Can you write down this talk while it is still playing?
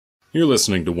You're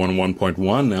listening to 101.1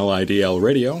 LIDL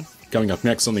Radio. Coming up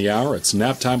next on the hour, it's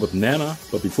Nap Time with Nana.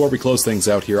 But before we close things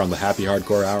out here on the Happy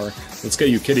Hardcore Hour, let's get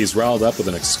you kiddies riled up with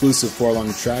an exclusive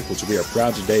 4-long track, which we are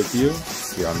proud to debut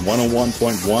here on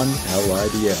 101.1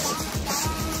 LIDL.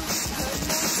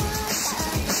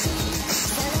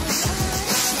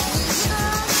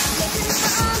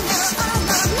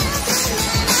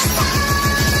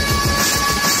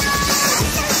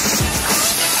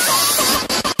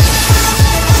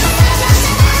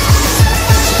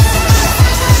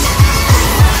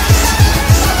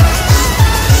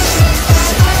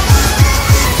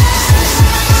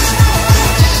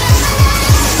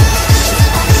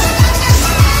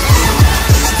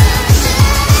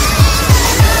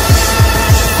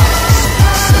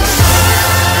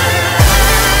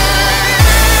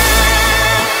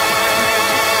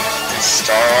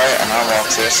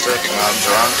 And I'm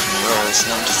drunk and we're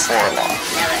listening to 4-long.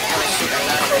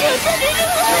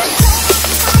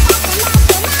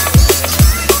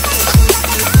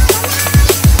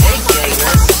 Hey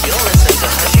gamers, you're listening to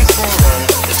Hushy 4-long,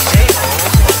 the J-Hole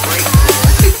of Great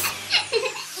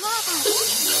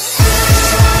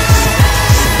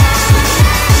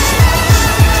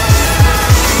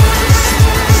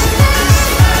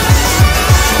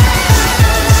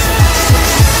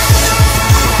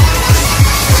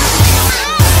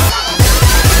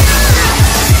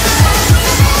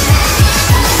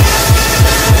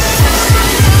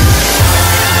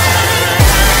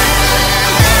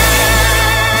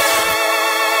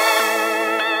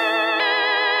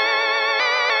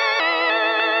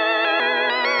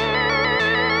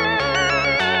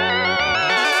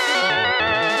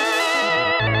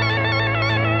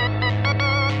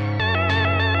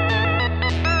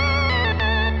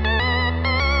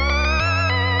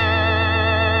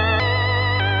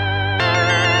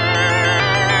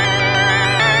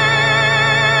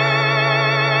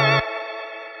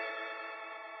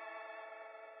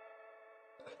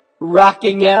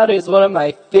Rocking out is one of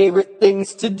my favorite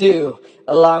things to do,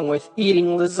 along with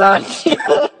eating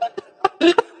lasagna,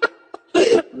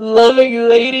 loving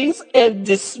ladies, and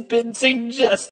dispensing justice.